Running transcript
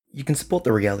You can support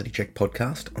the Reality Check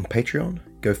podcast on Patreon,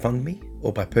 GoFundMe,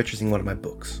 or by purchasing one of my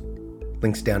books.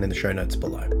 Links down in the show notes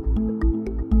below.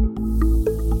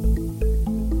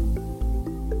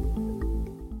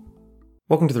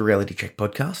 Welcome to the Reality Check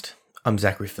podcast. I'm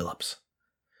Zachary Phillips.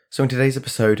 So in today's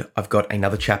episode, I've got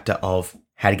another chapter of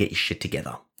how to get your shit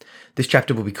together. This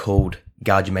chapter will be called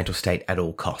Guard Your Mental State at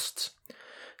All Costs.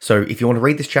 So if you want to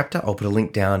read this chapter, I'll put a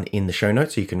link down in the show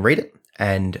notes so you can read it.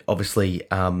 And obviously,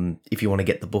 if you want to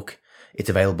get the book, it's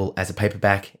available as a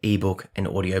paperback, ebook, and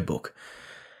audiobook.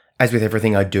 As with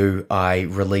everything I do, I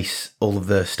release all of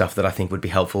the stuff that I think would be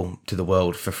helpful to the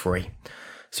world for free.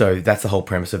 So that's the whole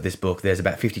premise of this book. There's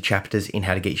about 50 chapters in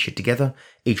how to get your shit together.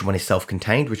 Each one is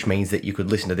self-contained, which means that you could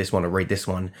listen to this one or read this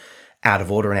one out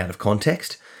of order and out of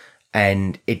context.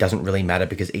 And it doesn't really matter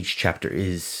because each chapter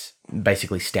is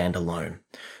basically standalone.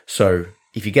 So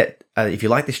if you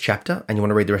like this chapter and you want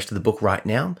to read the rest of the book right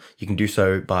now, you can do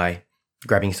so by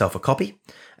grabbing yourself a copy.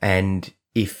 And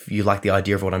if you like the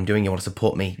idea of what I'm doing, you want to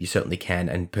support me, you certainly can.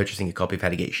 And purchasing a copy of How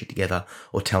to Get Your Shit Together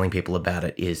or telling people about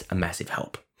it is a massive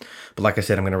help. But like I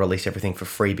said, I'm going to release everything for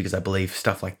free because I believe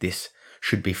stuff like this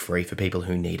should be free for people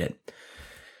who need it.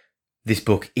 This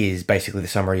book is basically the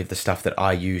summary of the stuff that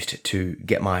I used to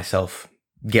get my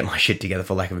shit together,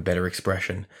 for lack of a better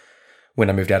expression, when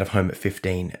I moved out of home at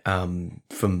 15,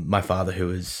 from my father, who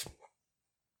was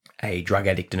a drug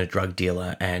addict and a drug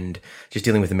dealer, and just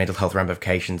dealing with the mental health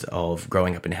ramifications of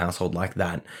growing up in a household like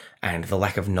that, and the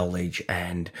lack of knowledge,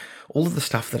 and all of the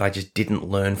stuff that I just didn't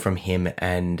learn from him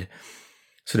and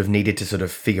sort of needed to sort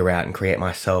of figure out and create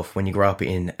myself. When you grow up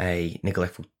in a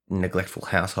neglectful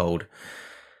household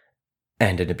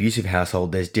and an abusive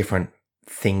household, there's different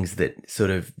things that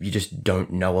sort of you just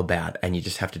don't know about and you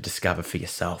just have to discover for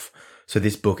yourself. So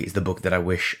this book is the book that I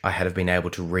wish I had have been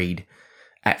able to read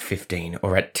at 15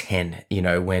 or at 10,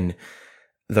 when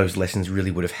those lessons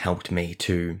really would have helped me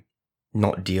to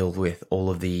not deal with all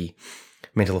of the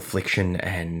mental affliction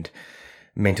and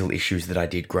mental issues that I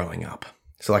did growing up.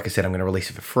 So like I said, I'm going to release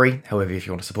it for free. However, if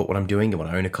you want to support what I'm doing, you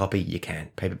want to own a copy, you can.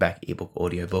 Paperback, ebook,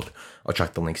 audiobook. I'll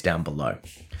chuck the links down below.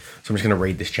 So I'm just going to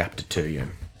read this chapter to you.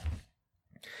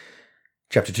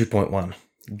 Chapter 2.1,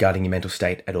 Guarding Your Mental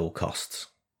State at All Costs.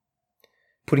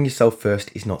 Putting yourself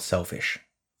first is not selfish.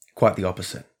 Quite the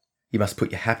opposite. You must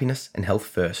put your happiness and health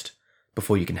first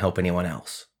before you can help anyone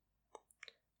else.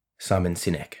 Simon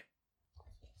Sinek.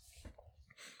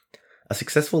 A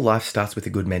successful life starts with a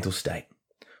good mental state.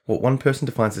 What one person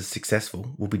defines as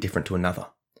successful will be different to another.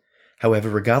 However,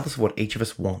 regardless of what each of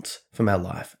us wants from our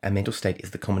life, our mental state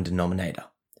is the common denominator.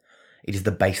 It is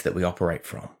the base that we operate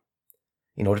from.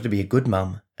 In order to be a good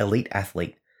mum, elite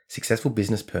athlete, successful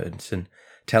business person,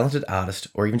 talented artist,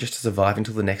 or even just to survive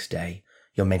until the next day,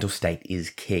 your mental state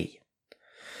is key.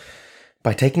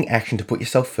 By taking action to put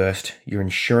yourself first, you're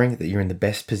ensuring that you're in the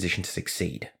best position to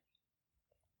succeed.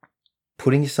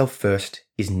 Putting yourself first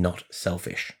is not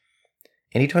selfish.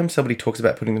 Anytime somebody talks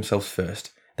about putting themselves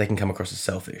first, they can come across as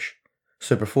selfish.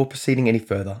 So before proceeding any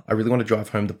further, I really want to drive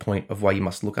home the point of why you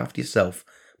must look after yourself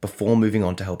before moving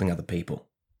on to helping other people.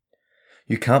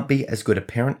 You can't be as good a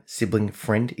parent, sibling,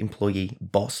 friend, employee,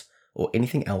 boss, or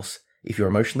anything else if you're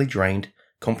emotionally drained,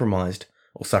 compromised,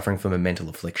 or suffering from a mental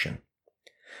affliction.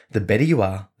 The better you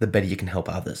are, the better you can help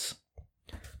others.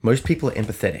 Most people are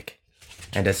empathetic,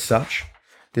 and as such,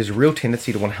 there's a real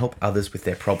tendency to want to help others with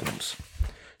their problems.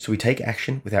 So we take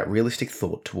action without realistic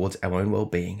thought towards our own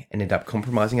well-being and end up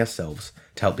compromising ourselves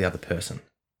to help the other person.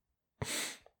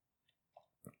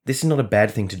 This is not a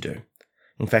bad thing to do.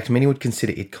 In fact, many would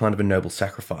consider it kind of a noble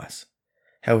sacrifice.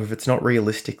 However, it's not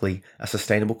realistically a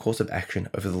sustainable course of action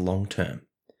over the long term.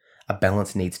 A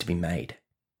balance needs to be made.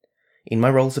 In my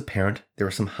role as a parent, there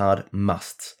are some hard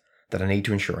musts that I need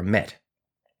to ensure are met.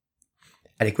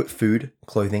 Adequate food,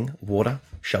 clothing, water,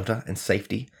 shelter, and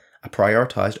safety are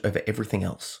prioritized over everything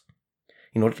else.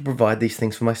 In order to provide these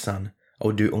things for my son, I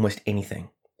would do almost anything.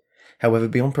 However,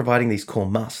 beyond providing these core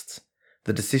musts,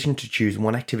 the decision to choose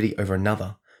one activity over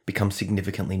another becomes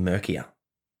significantly murkier.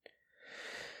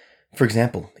 For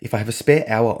example, if I have a spare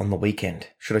hour on the weekend,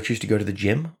 should I choose to go to the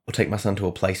gym or take my son to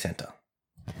a play centre?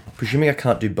 Presuming I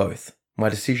can't do both, my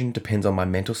decision depends on my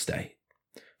mental state.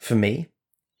 For me,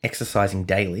 exercising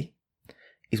daily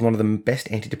is one of the best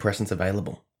antidepressants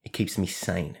available. It keeps me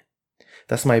sane.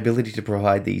 Thus, my ability to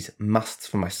provide these musts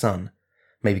for my son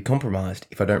may be compromised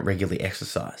if I don't regularly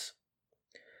exercise.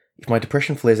 If my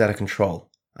depression flares out of control,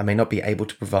 I may not be able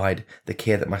to provide the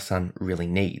care that my son really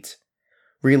needs.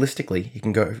 Realistically, he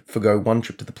can forgo one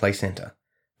trip to the play centre,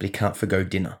 but he can't forgo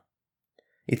dinner.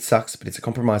 It sucks, but it's a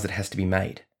compromise that has to be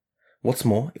made. What's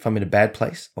more, if I'm in a bad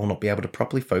place, I'll not be able to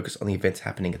properly focus on the events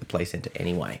happening at the play centre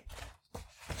anyway.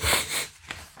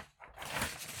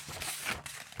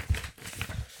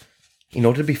 In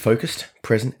order to be focused,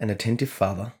 present, and attentive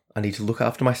father, I need to look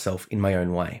after myself in my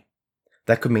own way.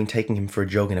 That could mean taking him for a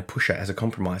jog in a pusher as a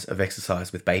compromise of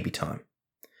exercise with baby time.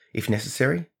 If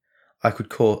necessary, I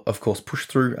could, of course, push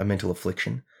through a mental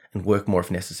affliction and work more if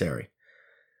necessary.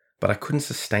 But I couldn't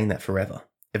sustain that forever.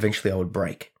 Eventually I would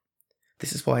break.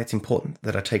 This is why it's important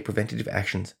that I take preventative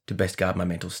actions to best guard my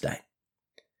mental state.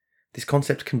 This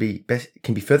concept can be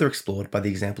further explored by the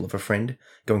example of a friend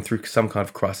going through some kind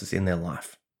of crisis in their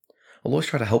life. I'll always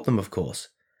try to help them, of course,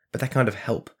 but that kind of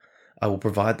help I will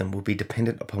provide them will be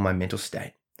dependent upon my mental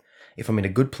state. If I'm in a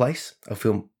good place, I'll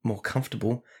feel more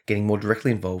comfortable getting more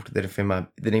directly involved than if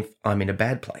I'm in a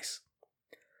bad place.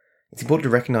 It's important to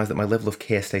recognize that my level of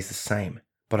care stays the same,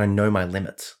 but I know my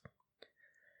limits.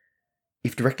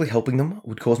 If directly helping them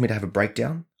would cause me to have a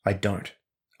breakdown, I don't.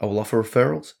 I will offer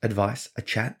referrals, advice, a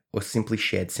chat, or simply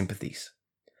shared sympathies.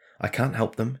 I can't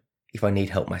help them if I need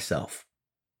help myself.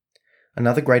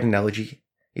 Another great analogy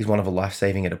is one of a life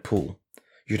saving at a pool.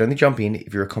 You should only jump in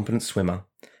if you're a competent swimmer,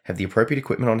 have the appropriate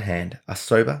equipment on hand, are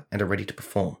sober, and are ready to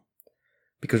perform.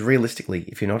 Because realistically,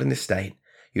 if you're not in this state,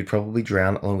 you'd probably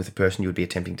drown along with the person you would be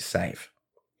attempting to save.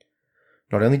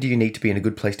 Not only do you need to be in a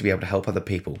good place to be able to help other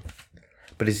people,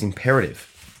 but it is imperative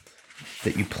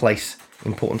that you place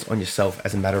importance on yourself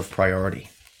as a matter of priority.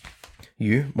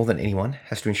 You, more than anyone,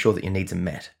 has to ensure that your needs are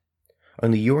met.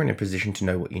 Only you are in a position to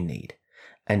know what you need,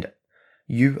 and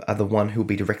you are the one who will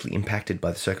be directly impacted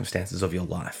by the circumstances of your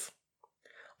life.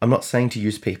 I'm not saying to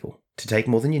use people, to take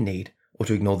more than you need, or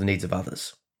to ignore the needs of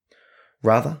others.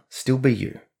 Rather, still be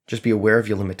you. Just be aware of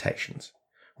your limitations.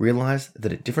 Realize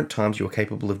that at different times you are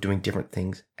capable of doing different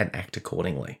things and act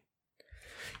accordingly.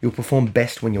 You'll perform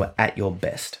best when you are at your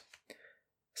best.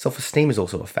 Self-esteem is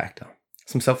also a factor.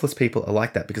 Some selfless people are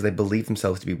like that because they believe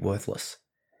themselves to be worthless,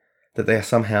 that they are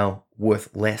somehow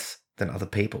worth less than other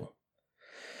people,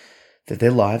 that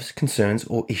their lives, concerns,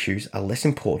 or issues are less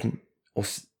important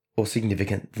or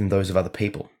significant than those of other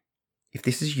people. If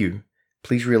this is you,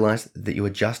 please realize that you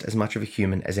are just as much of a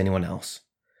human as anyone else.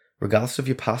 Regardless of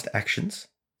your past actions,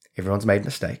 everyone's made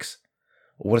mistakes,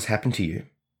 or what has happened to you,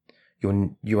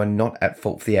 you are not at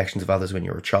fault for the actions of others when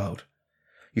you're a child.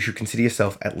 You should consider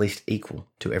yourself at least equal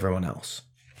to everyone else.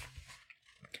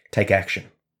 Take action.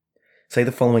 Say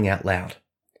the following out loud.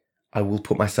 I will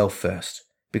put myself first,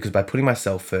 because by putting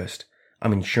myself first,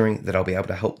 I'm ensuring that I'll be able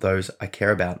to help those I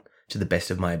care about to the best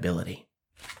of my ability.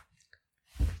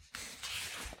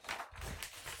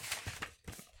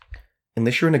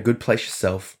 Unless you're in a good place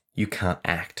yourself, you can't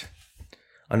act.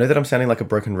 I know that I'm sounding like a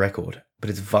broken record, but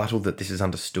it's vital that this is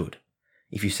understood.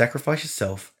 If you sacrifice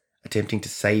yourself, attempting to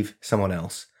save someone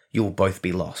else, you will both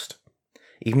be lost.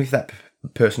 Even if that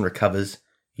person recovers,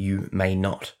 you may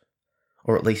not,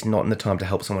 or at least not in the time to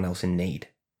help someone else in need.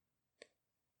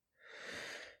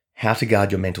 How to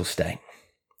guard your mental state.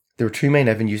 There are two main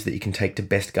avenues that you can take to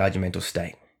best guard your mental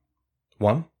state.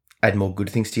 1, add more good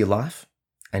things to your life,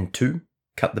 and 2,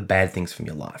 cut the bad things from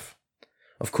your life.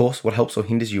 Of course, what helps or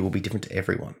hinders you will be different to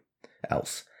everyone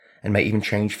else, and may even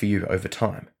change for you over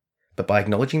time. But by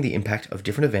acknowledging the impact of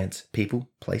different events, people,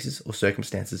 places, or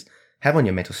circumstances have on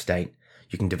your mental state,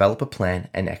 you can develop a plan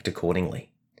and act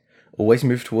accordingly. Always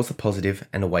move towards the positive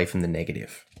and away from the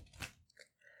negative.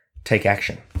 Take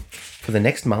action. For the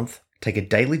next month, take a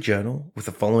daily journal with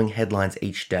the following headlines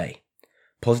each day: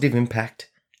 positive impact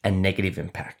and negative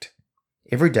impact.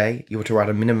 Every day, you are to write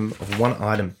a minimum of one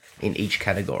item in each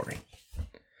category.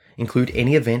 Include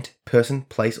any event, person,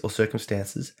 place, or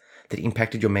circumstances that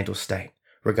impacted your mental state,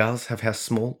 regardless of how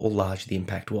small or large the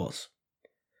impact was.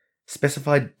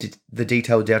 Specify the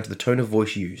detail down to the tone of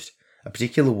voice used, a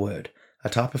particular word, a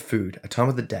type of food, a time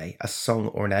of the day, a song,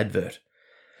 or an advert.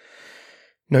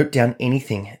 Note down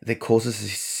anything that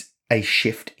causes a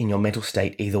shift in your mental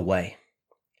state either way.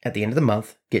 At the end of the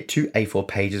month, get 2 A4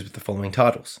 pages with the following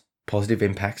titles: positive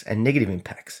impacts and negative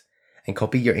impacts, and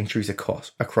copy your entries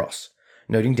across,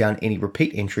 noting down any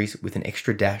repeat entries with an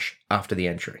extra dash after the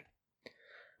entry.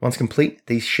 Once complete,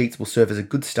 these sheets will serve as a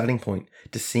good starting point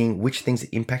to seeing which things are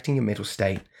impacting your mental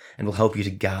state and will help you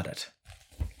to guard it.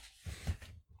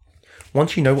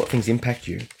 Once you know what things impact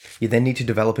you, you then need to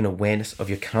develop an awareness of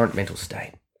your current mental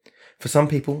state. For some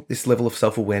people, this level of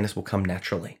self-awareness will come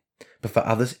naturally, but for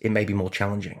others, it may be more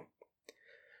challenging.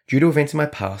 Due to events in my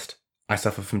past, I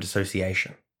suffer from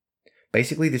dissociation.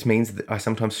 Basically, this means that I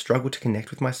sometimes struggle to connect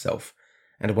with myself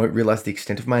and I won't realize the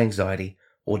extent of my anxiety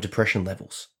or depression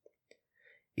levels.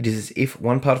 It is as if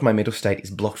one part of my mental state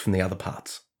is blocked from the other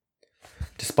parts.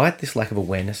 Despite this lack of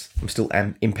awareness, I'm still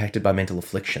impacted by mental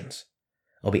afflictions.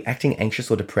 I'll be acting anxious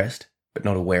or depressed, but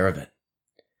not aware of it.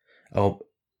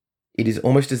 It is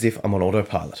almost as if I'm on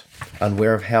autopilot,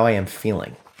 unaware of how I am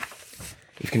feeling.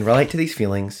 If you can relate to these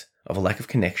feelings of a lack of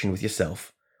connection with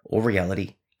yourself or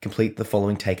reality, complete the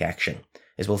following take action,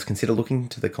 as well as consider looking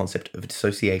into the concept of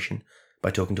dissociation by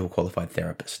talking to a qualified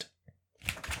therapist.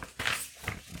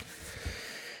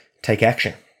 Take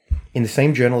action. In the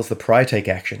same journal as the prior take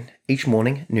action, each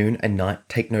morning, noon, and night,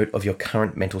 take note of your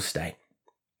current mental state.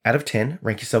 Out of 10,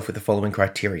 rank yourself with the following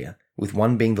criteria, with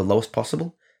 1 being the lowest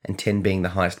possible and 10 being the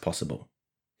highest possible.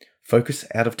 Focus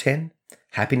out of 10,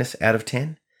 happiness out of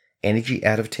 10, energy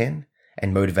out of 10,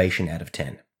 and motivation out of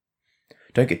 10.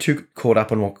 Don't get too caught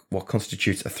up on what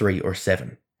constitutes a 3 or a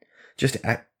 7. Just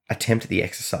attempt the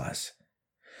exercise.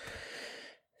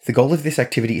 The goal of this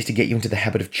activity is to get you into the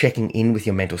habit of checking in with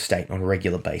your mental state on a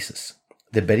regular basis.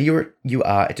 The better you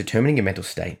are at determining your mental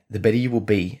state, the better you will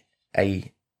be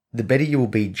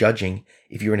judging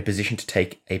if you're in a position to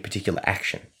take a particular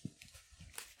action.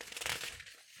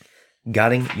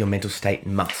 Guarding your mental state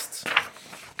musts.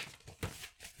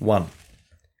 1.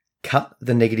 Cut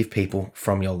the negative people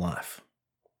from your life.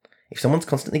 If someone's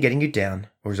constantly getting you down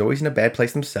or is always in a bad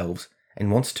place themselves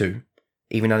and wants to,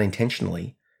 even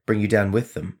unintentionally, bring you down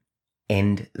with them,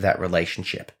 end that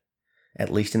relationship,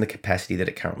 at least in the capacity that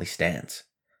it currently stands.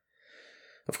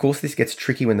 Of course, this gets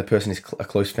tricky when the person is a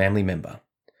close family member,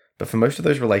 but for most of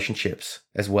those relationships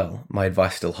as well, my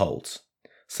advice still holds.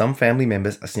 Some family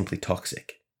members are simply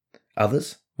toxic.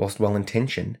 Others, whilst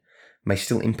well-intentioned, may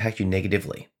still impact you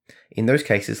negatively. In those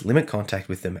cases, limit contact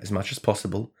with them as much as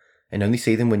possible and only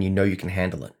see them when you know you can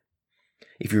handle it.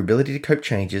 If your ability to cope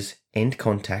changes, end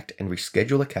contact and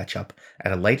reschedule a catch-up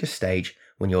at a later stage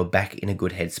when you're back in a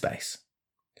good headspace.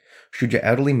 Should your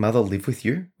elderly mother live with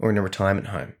you or in a retirement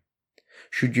home?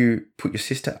 Should you put your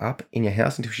sister up in your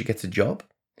house until she gets a job?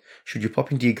 Should you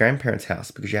pop into your grandparents'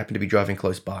 house because you happen to be driving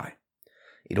close by?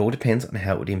 It all depends on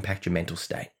how it would impact your mental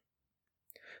state.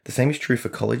 The same is true for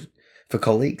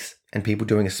colleagues and people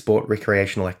doing sport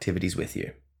recreational activities with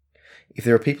you. If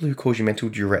there are people who cause you mental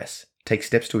duress, take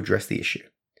steps to address the issue.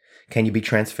 Can you be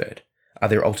transferred? Are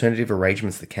there alternative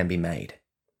arrangements that can be made?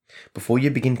 Before you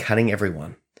begin cutting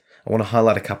everyone, I want to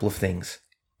highlight a couple of things.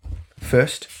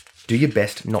 First, do your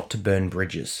best not to burn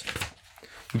bridges.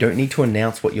 You don't need to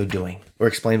announce what you're doing or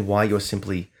explain why you're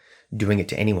simply doing it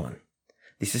to anyone.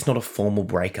 This is not a formal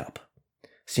breakup.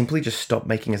 Simply just stop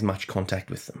making as much contact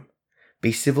with them.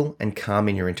 Be civil and calm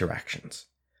in your interactions.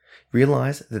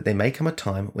 Realize that there may come a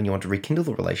time when you want to rekindle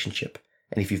the relationship,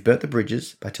 and if you've burnt the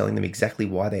bridges by telling them exactly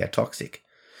why they are toxic,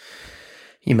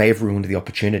 you may have ruined the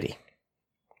opportunity.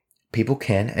 People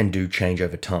can and do change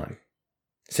over time.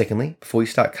 Secondly, before you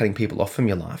start cutting people off from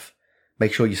your life,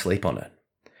 make sure you sleep on it.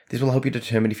 This will help you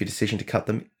determine if your decision to cut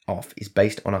them off is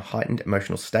based on a heightened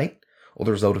emotional state or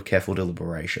the result of careful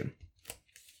deliberation.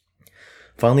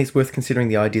 Finally, it's worth considering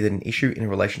the idea that an issue in a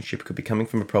relationship could be coming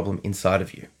from a problem inside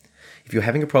of you. If you're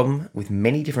having a problem with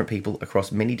many different people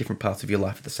across many different parts of your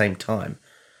life at the same time,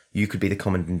 you could be the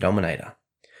common denominator.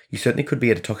 You certainly could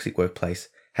be at a toxic workplace,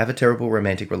 have a terrible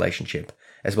romantic relationship,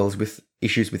 as well as with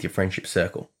issues with your friendship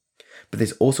circle. But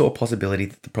there's also a possibility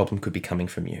that the problem could be coming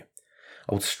from you.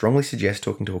 I would strongly suggest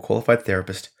talking to a qualified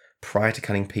therapist prior to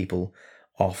cutting people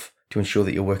off to ensure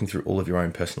that you're working through all of your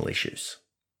own personal issues.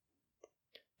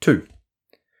 2.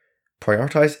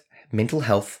 Prioritize mental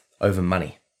health over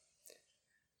money.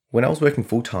 When I was working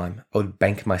full-time, I would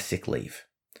bank my sick leave,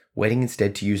 waiting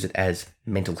instead to use it as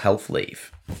mental health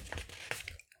leave.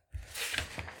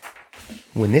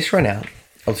 When this ran out,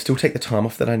 I would still take the time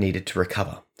off that I needed to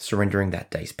recover, surrendering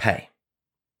that day's pay.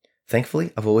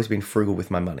 Thankfully, I've always been frugal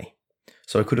with my money,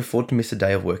 so I could afford to miss a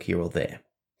day of work here or there.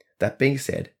 That being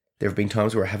said, there have been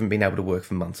times where I haven't been able to work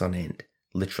for months on end,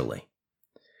 literally.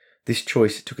 This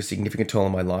choice took a significant toll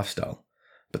on my lifestyle,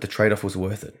 but the trade-off was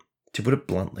worth it. To put it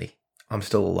bluntly, I'm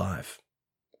still alive.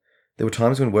 There were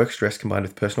times when work stress combined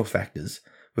with personal factors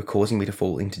were causing me to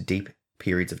fall into deep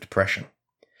periods of depression.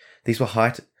 These were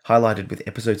highlighted with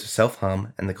episodes of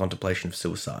self-harm and the contemplation of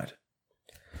suicide.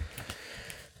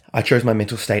 I chose my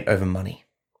mental state over money.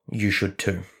 You should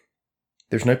too.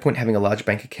 There's no point having a large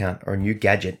bank account or a new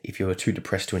gadget if you are too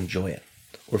depressed to enjoy it,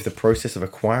 or if the process of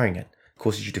acquiring it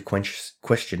causes you to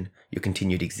question your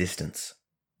continued existence.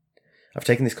 I've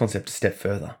taken this concept a step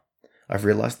further. I've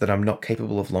realized that I'm not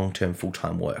capable of long-term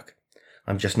full-time work.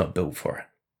 I'm just not built for it.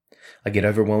 I get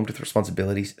overwhelmed with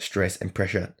responsibilities, stress, and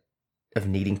pressure of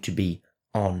needing to be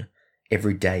on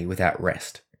every day without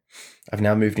rest. I've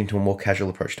now moved into a more casual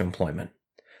approach to employment.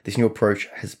 This new approach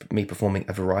has me performing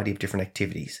a variety of different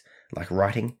activities like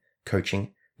writing,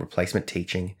 coaching, replacement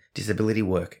teaching, disability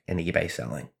work, and eBay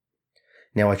selling.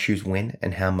 Now I choose when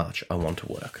and how much I want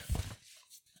to work.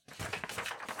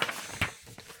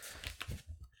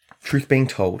 Truth being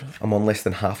told, I'm on less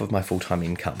than half of my full-time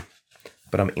income.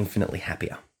 but I'm infinitely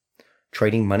happier.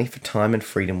 Trading money for time and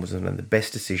freedom was one of the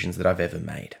best decisions that I've ever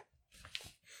made.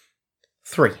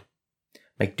 3.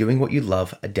 Make doing what you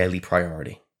love a daily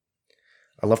priority.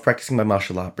 I love practicing my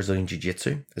martial art, Brazilian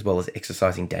Jiu-Jitsu, as well as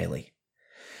exercising daily.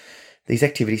 These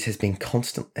activities has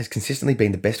consistently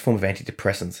been the best form of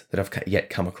antidepressants that I've yet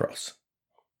come across.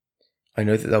 I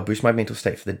know that they'll boost my mental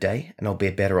state for the day, and I'll be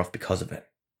better off because of it.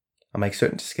 I make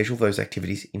certain to schedule those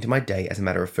activities into my day as a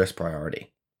matter of first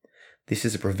priority. This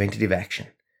is a preventative action,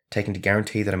 taken to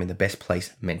guarantee that I'm in the best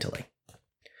place mentally.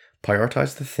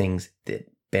 Prioritize the things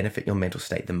that benefit your mental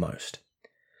state the most.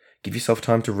 Give yourself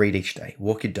time to read each day,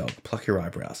 walk your dog, pluck your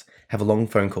eyebrows, have a long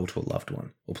phone call to a loved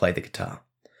one, or play the guitar.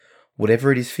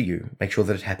 Whatever it is for you, make sure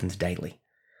that it happens daily.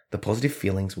 The positive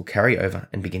feelings will carry over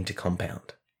and begin to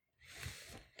compound.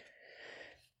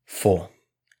 4.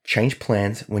 Change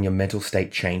plans when your mental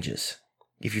state changes.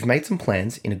 If you've made some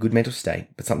plans in a good mental state,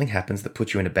 but something happens that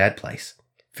puts you in a bad place,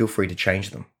 feel free to change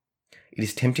them. It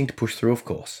is tempting to push through, of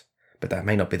course, but that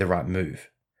may not be the right move.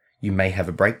 You may have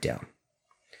a breakdown.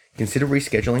 Consider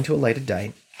rescheduling to a later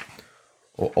date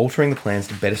or altering the plans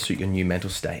to better suit your new mental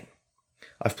state.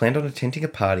 I've planned on attending a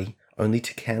party only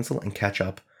to cancel and catch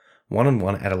up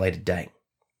one-on-one at a later date.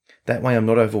 That way I'm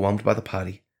not overwhelmed by the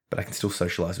party, but I can still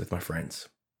socialize with my friends.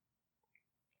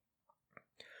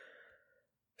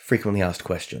 Frequently asked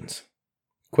questions.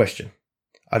 Question.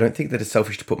 I don't think that it's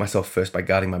selfish to put myself first by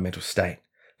guarding my mental state,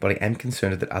 but I am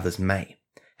concerned that others may.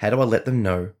 How do I let them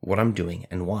know what I'm doing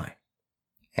and why?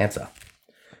 Answer.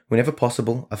 Whenever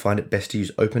possible, I find it best to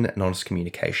use open and honest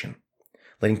communication,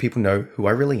 letting people know who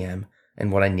I really am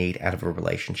and what I need out of a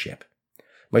relationship.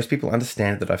 Most people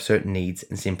understand that I have certain needs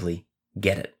and simply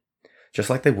get it, just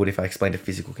like they would if I explained a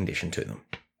physical condition to them.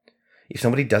 If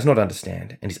somebody does not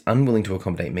understand and is unwilling to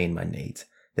accommodate me and my needs,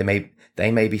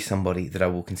 they may be somebody that I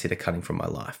will consider cutting from my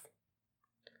life.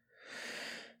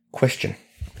 Question.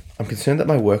 I'm concerned that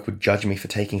my work would judge me for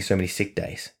taking so many sick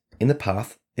days. In the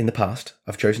past,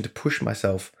 I've chosen to push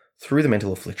myself through the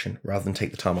mental affliction rather than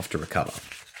take the time off to recover.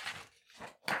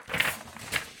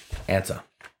 Answer.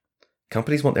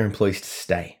 Companies want their employees to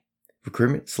stay.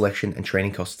 Recruitment, selection, and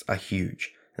training costs are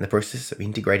huge, and the process of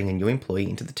integrating a new employee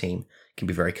into the team can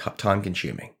be very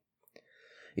time-consuming.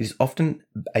 It is often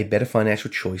a better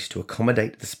financial choice to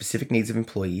accommodate the specific needs of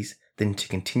employees than to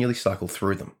continually cycle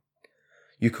through them.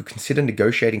 You could consider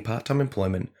negotiating part-time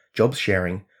employment, job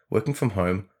sharing, working from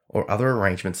home, or other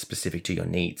arrangements specific to your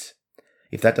needs.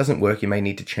 If that doesn't work, you may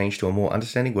need to change to a more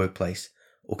understanding workplace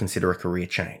or consider a career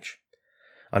change.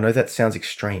 I know that sounds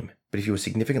extreme, but if you were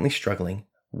significantly struggling,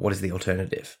 what is the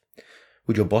alternative?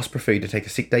 Would your boss prefer you to take a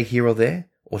sick day here or there,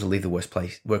 or to leave the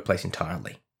workplace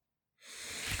entirely?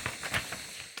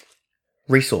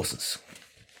 Resources.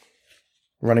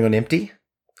 Running on Empty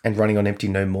and Running on Empty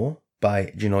No More by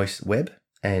Janoyce Webb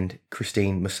and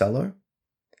Christine Musallo,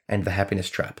 and The Happiness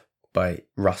Trap by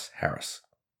Russ Harris.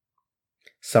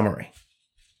 Summary.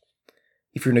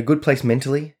 If you're in a good place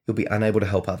mentally, you'll be unable to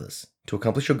help others, to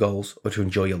accomplish your goals, or to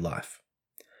enjoy your life.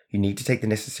 You need to take the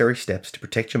necessary steps to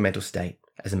protect your mental state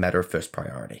as a matter of first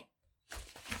priority.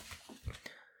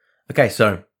 Okay,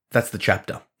 so that's the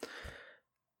chapter.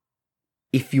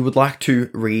 If you would like to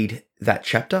read that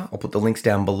chapter, I'll put the links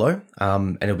down below,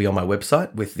 and it'll be on my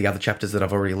website with the other chapters that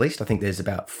I've already released. I think there's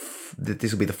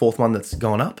this will be the 4th one that's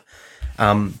gone up.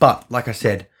 But like I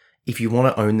said, if you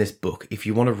want to own this book, if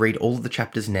you want to read all of the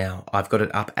chapters now, I've got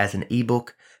it up as an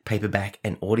ebook, paperback,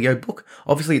 and audiobook.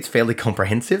 Obviously, it's fairly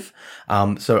comprehensive,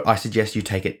 so I suggest you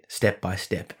take it step by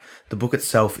step. The book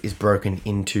itself is broken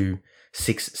into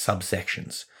 6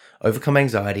 subsections. Overcome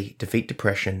anxiety, defeat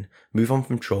depression, move on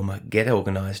from trauma, get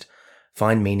organized,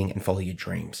 find meaning, and follow your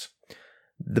dreams.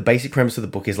 The basic premise of the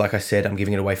book is, like I said, I'm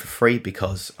giving it away for free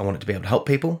because I want it to be able to help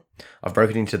people. I've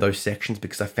broken it into those sections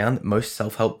because I found that most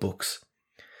self-help books,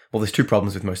 well, there's 2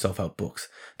 problems with most self-help books.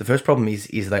 The first problem is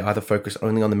they either focus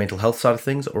only on the mental health side of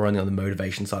things or only on the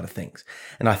motivation side of things.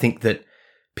 And I think that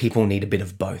people need a bit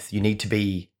of both. You need to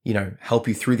be, help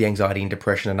you through the anxiety and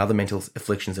depression and other mental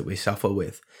afflictions that we suffer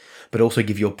with, but also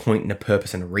give you a point and a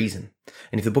purpose and a reason.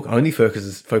 And if the book only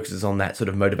focuses on that sort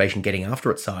of motivation getting after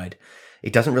it side,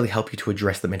 it doesn't really help you to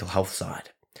address the mental health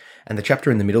side. And the chapter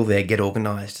in the middle there, Get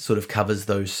Organized, sort of covers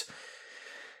those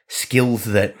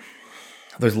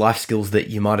life skills that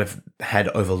you might have had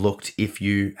overlooked if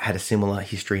you had a similar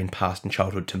history in past and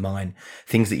childhood to mine.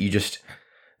 Things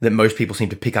that most people seem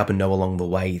to pick up and know along the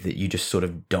way that you just sort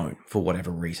of don't for whatever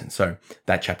reason. So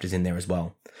that chapter's in there as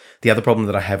well. The other problem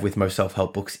that I have with most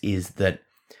self-help books is that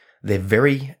they're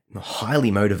very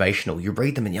highly motivational. You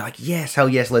read them and you're like, yes, hell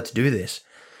yes, let's do this.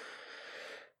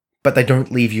 But they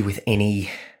don't leave you with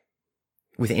any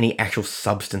with any actual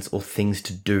substance or things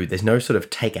to do. There's no sort of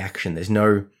take action. There's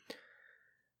nothing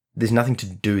to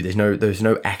do. There's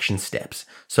no action steps.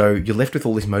 So you're left with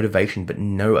all this motivation, but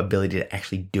no ability to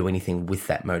actually do anything with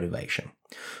that motivation.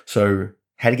 So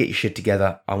how to get your shit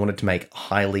together, I wanted to make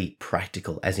highly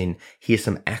practical, as in here's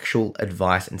some actual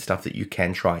advice and stuff that you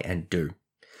can try and do.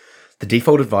 The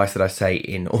default advice that I say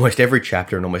in almost every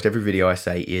chapter and almost every video I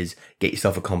say is get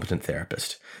yourself a competent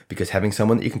therapist, because having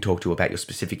someone that you can talk to about your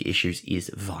specific issues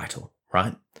is vital,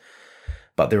 right?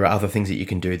 But there are other things that you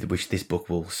can do which this book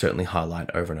will certainly highlight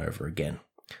over and over again.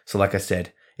 So like I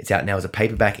said, it's out now as a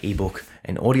paperback, ebook,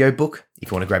 and audiobook.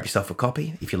 If you want to grab yourself a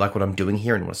copy, if you like what I'm doing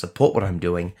here and want to support what I'm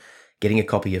doing, getting a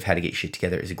copy of How to Get Your Shit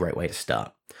Together is a great way to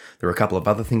start. There are a couple of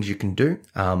other things you can do.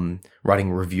 Writing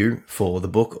a review for the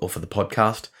book or for the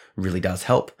podcast really does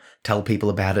help. Tell people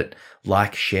about it,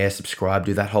 like, share, subscribe,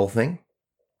 do that whole thing.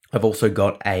 I've also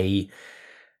got a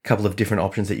couple of different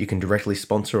options that you can directly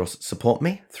sponsor or support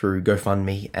me through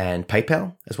GoFundMe and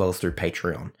PayPal, as well as through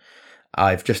Patreon.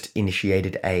 I've just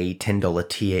initiated a $10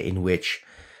 tier in which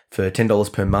for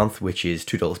 $10 per month, which is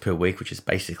 $2 per week, which is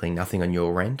basically nothing on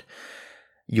your end,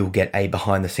 you'll get a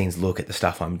behind the scenes look at the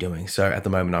stuff I'm doing. So at the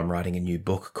moment, I'm writing a new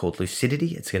book called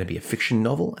Lucidity. It's going to be a fiction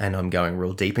novel and I'm going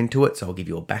real deep into it. So I'll give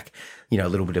you a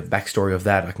little bit of backstory of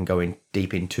that. I can go in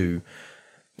deep into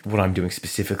what I'm doing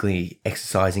specifically,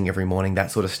 exercising every morning,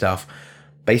 that sort of stuff.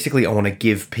 Basically, I want to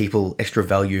give people extra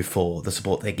value for the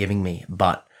support they're giving me,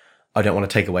 but I don't want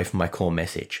to take away from my core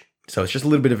message. So it's just a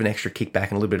little bit of an extra kickback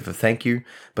and a little bit of a thank you,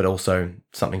 but also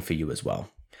something for you as well.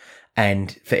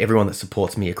 And for everyone that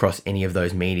supports me across any of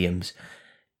those mediums,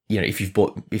 if you've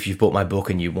bought my book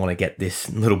and you want to get this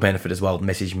little benefit as well,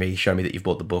 message me, show me that you've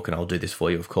bought the book, and I'll do this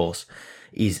for you, of course.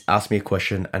 Is ask me a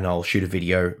question and I'll shoot a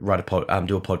video, do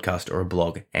a podcast or a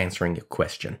blog answering your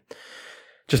question.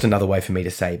 Just another way for me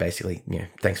to say basically,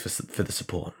 thanks for the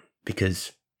support,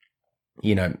 because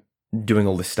doing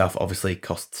all this stuff obviously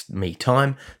costs me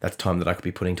time. That's time that I could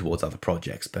be putting towards other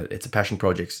projects, but it's a passion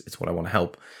project. It's what I want to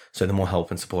help. So the more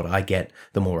help and support I get,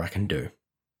 the more I can do.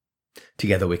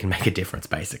 Together we can make a difference,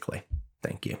 basically.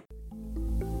 Thank you.